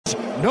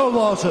no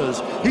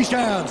losses. He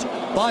stands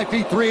 5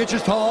 feet 3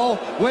 inches tall.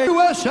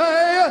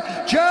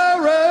 USA,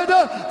 Jared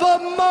the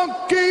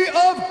Monkey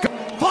of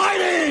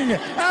fighting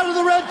out of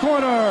the red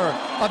corner.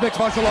 A mixed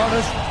martial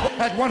artist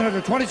at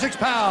 126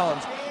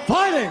 pounds.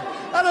 Fighting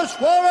at a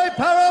soiree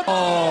para.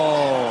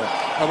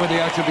 And when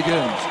the action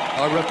begins,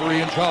 our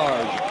referee in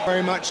charge.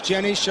 Very much,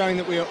 Jenny, showing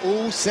that we are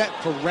all set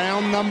for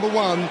round number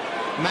 1.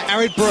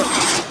 Jared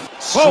Brooks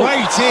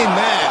straight in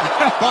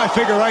there by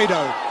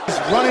Figueiredo. His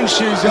running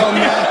shoes on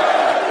there.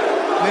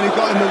 And then he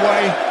got in the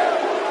way.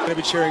 Going to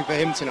be cheering for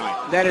him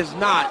tonight. That is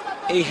not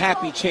a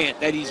happy chant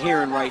that he's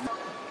hearing right now.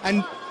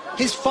 And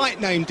his fight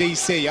name,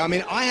 DC, I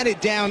mean, I had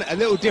it down a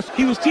little different.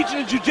 He was teaching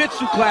a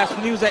jiu-jitsu class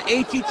when he was at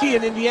ATT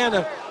in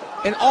Indiana.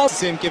 And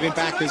also him giving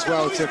back as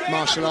well to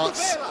martial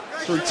arts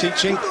through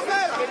teaching.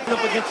 Up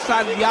against the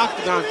side of the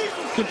octagon,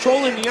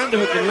 controlling the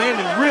underhook and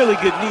landing really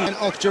good knees. And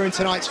off during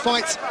tonight's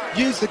fights,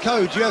 use the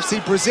code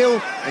UFC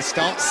Brazil and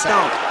start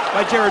down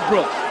by Jared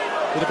Brooks.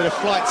 With a bit of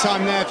flight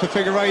time there for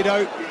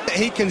Figueiredo.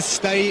 He can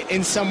stay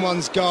in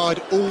someone's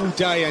guard all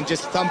day and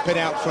just thump it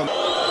out from.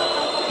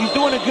 He's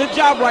doing a good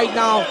job right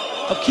now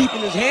of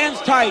keeping his hands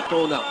tight.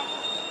 Going up.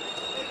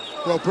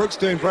 Well, Brooks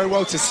doing very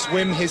well to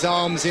swim his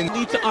arms in.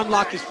 Needs to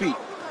unlock his feet.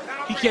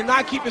 He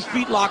cannot keep his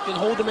feet locked and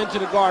hold them into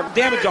the guard.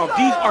 Damage off.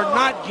 These are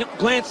not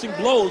glancing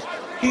blows.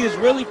 He is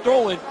really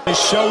throwing. His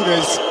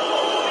shoulders.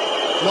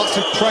 Lots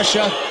of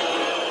pressure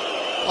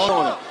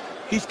on him.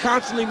 He's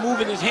constantly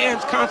moving his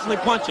hands, constantly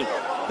punching.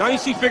 Now you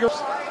see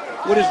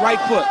Figueiredo with his right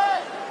foot.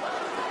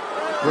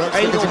 Brooks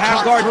looking to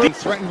half guard deep.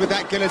 Threatened with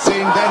that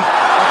guillotine then.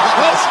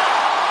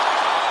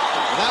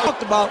 That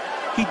talked about,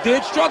 he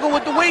did struggle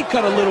with the weight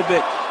cut a little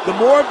bit. The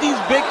more of these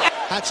big...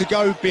 Had to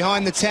go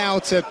behind the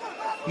towel to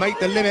make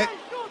the limit.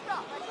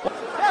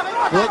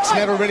 Brooks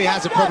never really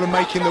has a problem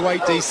making the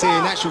weight, DC.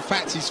 In actual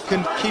fact, he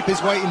can keep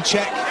his weight in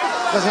check.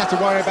 Doesn't have to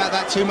worry about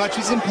that too much.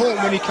 It's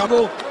important when he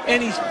comes.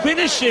 And he's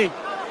finishing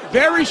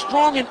very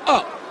strong and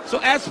up. So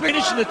as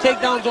finishing the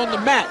takedowns on the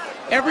mat,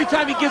 every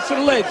time he gets to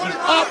the legs, he's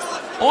up.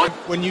 On.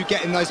 When you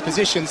get in those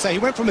positions, say he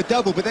went from a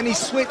double, but then he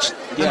switched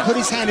and put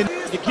his hand in.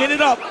 You get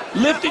it up,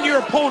 lifting your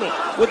opponent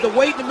with the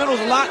weight in the middle is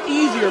a lot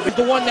easier, but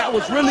the one that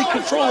was really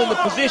controlling the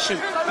position,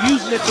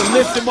 using it to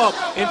lift him up.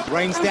 And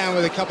rains down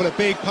with a couple of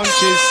big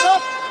punches.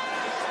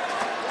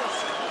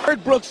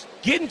 Jared Brooks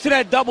getting to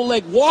that double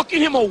leg,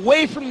 walking him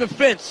away from the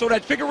fence so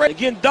that Figueiredo,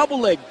 again, double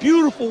leg,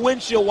 beautiful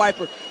windshield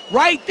wiper,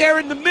 right there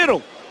in the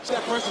middle.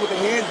 That person with the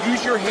hand,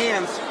 use your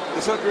hands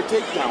to set up your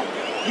takedown.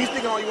 He's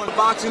thinking all you want in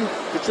boxing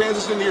to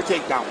transition to your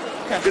takedown.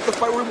 Okay. Get the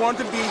fight where we want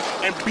it to be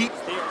and beat.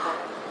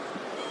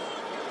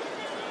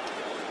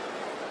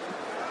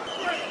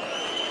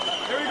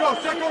 Here we go,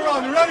 second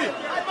round, you ready?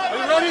 Are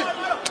you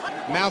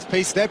ready?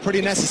 Mouthpiece, they're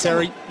pretty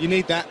necessary. You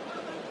need that.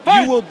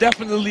 You will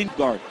definitely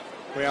guard.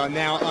 We are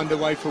now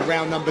underway for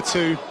round number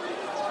 2.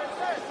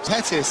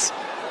 Pettis,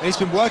 and he's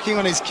been working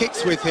on his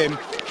kicks with him.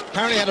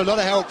 Apparently had a lot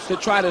of help. To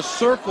try to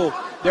circle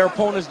their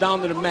opponents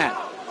down to the mat.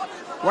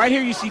 Right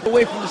here you see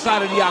away from the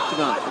side of the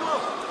octagon.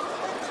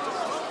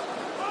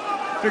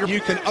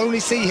 You can only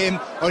see him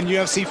on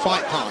UFC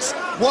Fight Pass.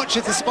 Watch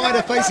as the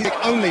Spider faces it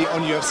only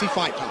on UFC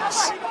Fight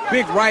Pass.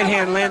 Big right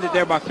hand landed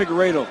there by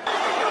Figueiredo.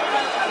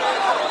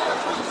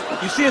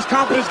 You see his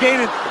confidence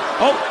gaining.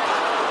 Oh,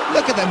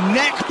 look at the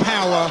neck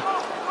power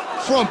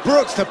from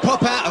Brooks to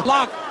pop out a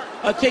block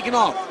taken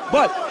off.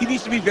 But he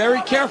needs to be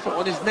very careful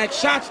on his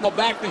next shots. Now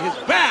back to his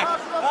back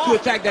to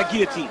attack that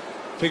guillotine.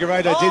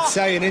 Figueiredo did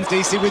say in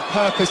DC with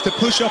purpose to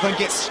push up and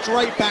get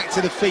straight back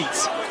to the feet.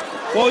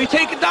 Well, he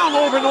take it down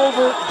over and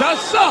over.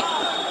 Does suck,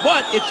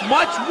 but it's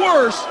much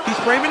worse. He's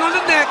framing on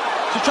the neck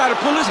to try to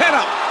pull his head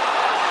out.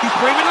 He's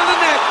framing on the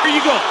neck. Here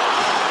you go.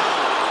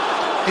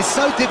 It's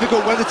so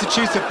difficult whether to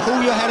choose to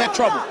pull your head out.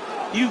 Trouble.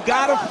 You've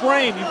got to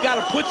frame. You've got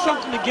to put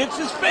something against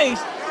his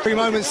face. 3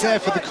 moments there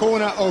for the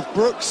corner of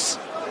Brooks.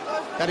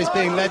 That is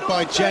being led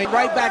by Jay.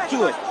 Right back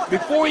to it.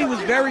 Before he was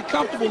very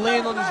comfortable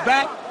laying on his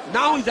back.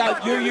 Now he's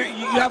out. You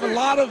have a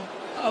lot of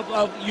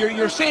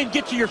you're saying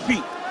get to your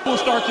feet. We'll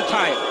start to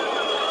tie it.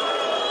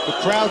 The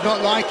crowd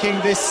not liking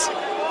this.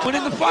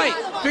 Winning the fight.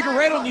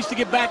 Figueiredo needs to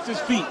get back to his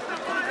feet.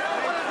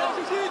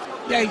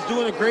 Yeah, he's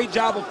doing a great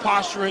job of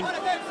posturing.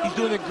 He's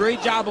doing a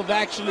great job of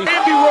actually.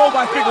 Granby roll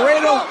by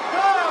Figueiredo.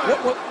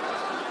 What?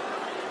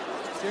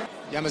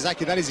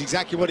 Yamazaki, that is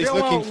exactly what he's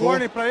looking for.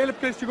 The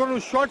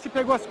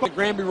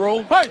Granby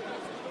roll.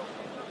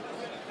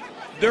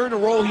 During the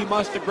roll, he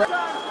must have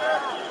grabbed.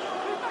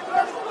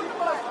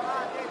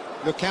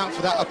 Look out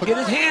for that uppercut. Get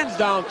his hands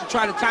down to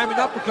try to time an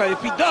uppercut.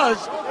 If he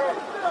does,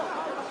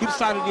 he's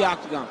side of the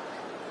octagon.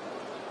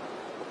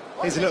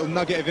 Here's a little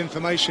nugget of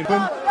information.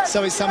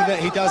 So it's something that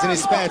he does in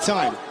his spare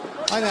time.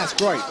 I think that's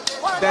great.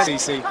 That's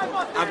easy.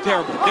 I'm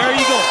terrible. There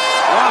you go.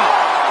 Wow.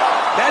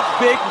 That's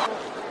big.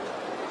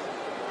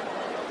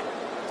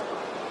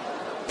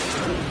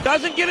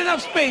 Doesn't get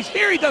enough space.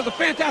 Here he does a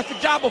fantastic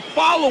job of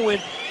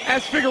following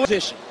as Figueiredo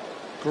position.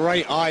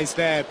 Great eyes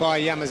there by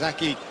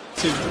Yamazaki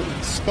to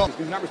spot.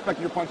 He's not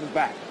respecting your punches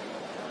back.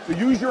 So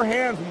use your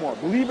hands more.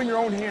 Believe in your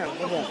own hands.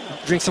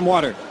 Drink some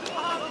water.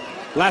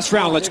 Last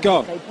round, let's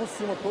go.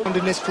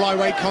 In this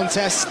flyweight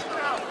contest,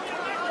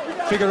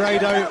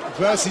 Figueiredo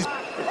versus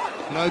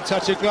no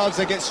touch of gloves.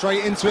 They get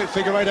straight into it.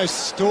 Figueiredo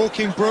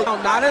stalking Brooks.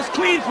 Not as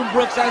clean from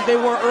Brooks as they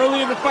were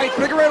early in the fight.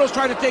 Figueiredo's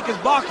trying to take his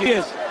block. He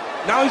is.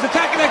 Now he's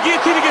attacking that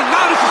guillotine again.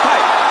 Now this is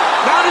tight.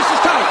 Now this is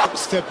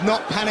tight. To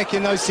not panic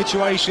in those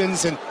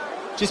situations and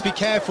just be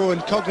careful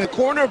and cognizant.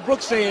 Corner of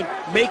Brooks saying,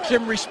 make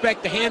him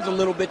respect the hands a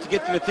little bit to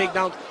get to the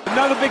takedown.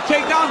 Another big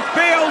takedown,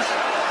 fails.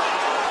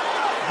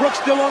 Brooks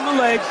still on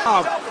the legs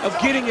of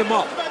getting him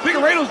up.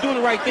 Figueiredo's doing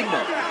the right thing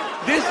though.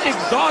 This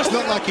exhausts. It's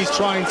not like he's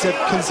trying to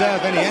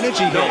conserve any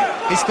energy here.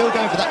 He's still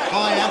going for that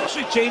high amp.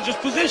 Should change his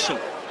position.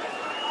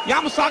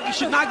 Yamasaki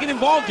should not get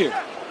involved here.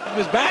 From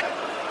his back.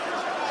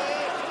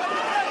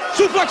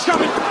 Suplex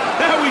coming.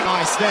 There we go.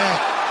 Nice there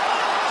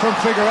from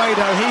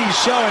Figueiredo. He's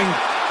showing.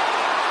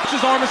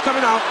 His arm is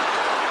coming out.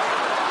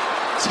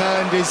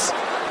 Turned his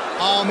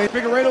arm in.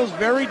 Figueiredo's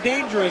very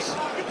dangerous.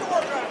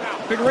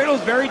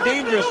 Figueiredo's very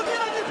dangerous.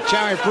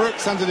 Jared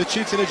Brooks under the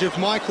tutelage of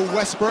Michael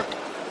Westbrook.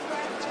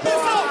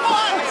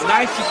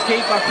 Nice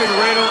escape by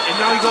Figueiredo, and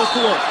now he goes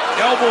for it.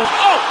 Elbow.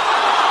 Oh!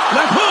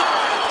 Left hook!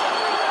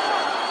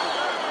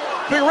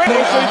 Figueiredo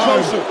getting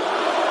closer.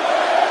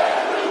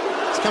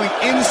 It's coming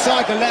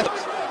inside the left.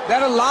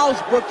 That allows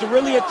Brooks to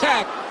really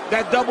attack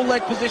that double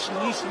leg position.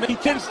 He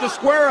tends to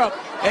square up,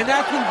 and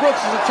that's when Brooks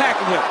is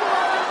attacking him.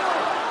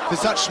 For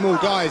such small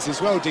guys as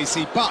well,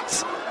 DC,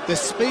 but the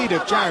speed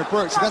of Jared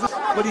Brooks,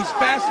 but he's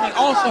fast and he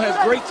also has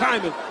great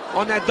timing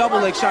on that double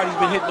leg shot he's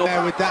been hitting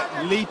there with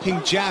that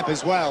leaping jab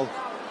as well.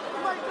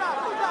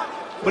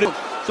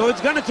 So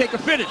it's going to take a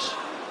finish.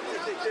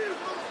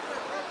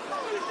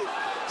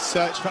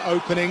 Search for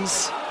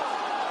openings.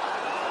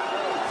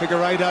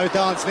 Figueiredo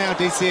dance now,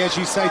 DC, as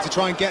you say, to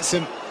try and get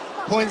some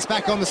points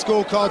back on the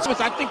scorecards.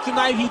 I think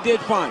tonight he did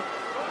fine.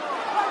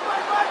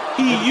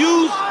 He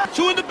used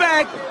two in the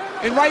bag,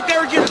 and right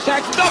there again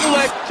attacks the double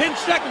leg. 10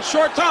 seconds,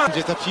 short time.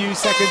 Just a few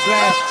seconds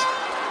left,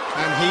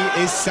 and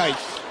he is safe.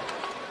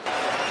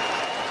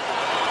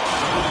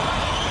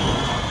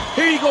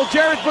 Here you go,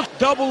 Jared Brooks,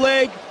 double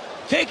leg,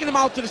 taking him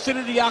out to the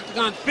center of the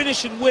octagon,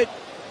 finishing with.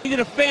 He did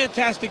a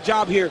fantastic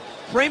job here,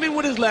 framing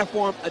with his left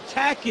arm,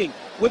 attacking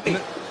with the.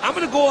 I'm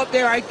going to go up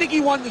there. I think he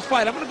won this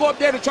fight. I'm going to go up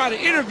there to try to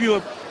interview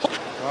him.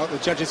 Well, the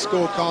judges'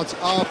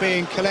 scorecards are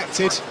being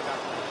collected.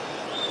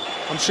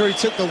 I'm sure he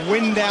took the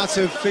wind out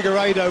of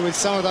Figueiredo with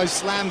some of those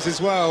slams as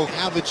well.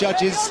 How the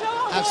judges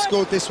have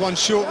scored this one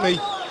shortly.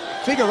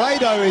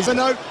 Figueiredo is a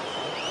note.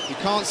 You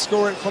can't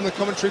score it from the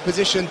commentary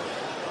position.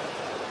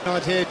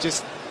 Right here,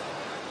 just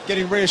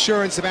getting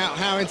reassurance about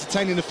how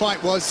entertaining the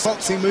fight was.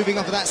 Boxing moving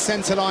off of that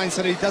center line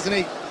so that he doesn't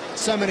eat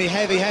so many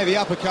heavy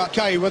uppercuts.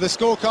 Okay, well, the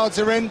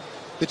scorecards are in.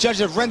 The judges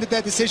have rendered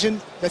their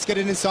decision. Let's get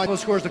it inside.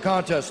 Scores the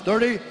contest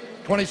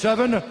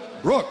 30-27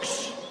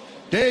 Brooks.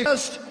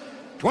 Deiveson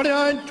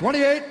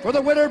 29-28 for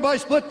the winner by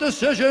split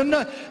decision.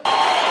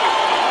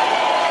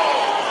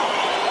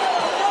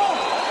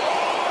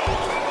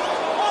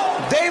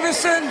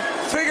 Deiveson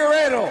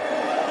Figueiredo,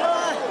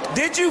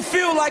 did you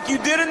feel like you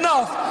did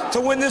enough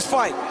to win this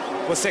fight?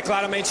 Você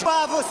claramente...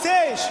 Para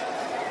vocês,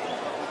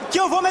 que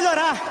eu vou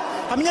melhorar.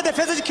 A minha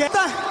defesa de queda,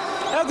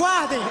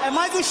 aguardem, é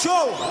mais um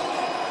show.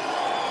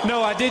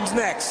 No, I did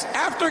next.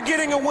 After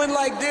getting a win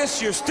like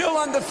this, you're still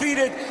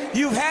undefeated.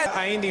 You've had...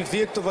 Ainda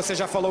invicto, você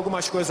já falou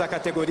algumas coisas da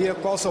categoria.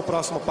 Qual o seu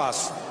próximo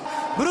passo?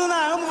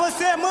 Bruna, amo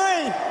você,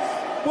 mãe.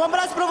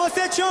 Abraço pra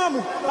você, te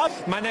amo.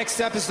 My next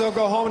step is to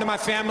go home to my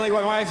family.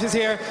 My wife is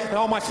here, and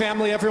all my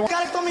family, everyone.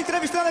 Cara que estão me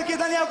entrevistando aqui,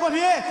 Daniel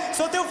Cormier,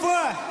 sou teu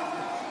fã.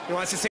 He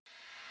wants to say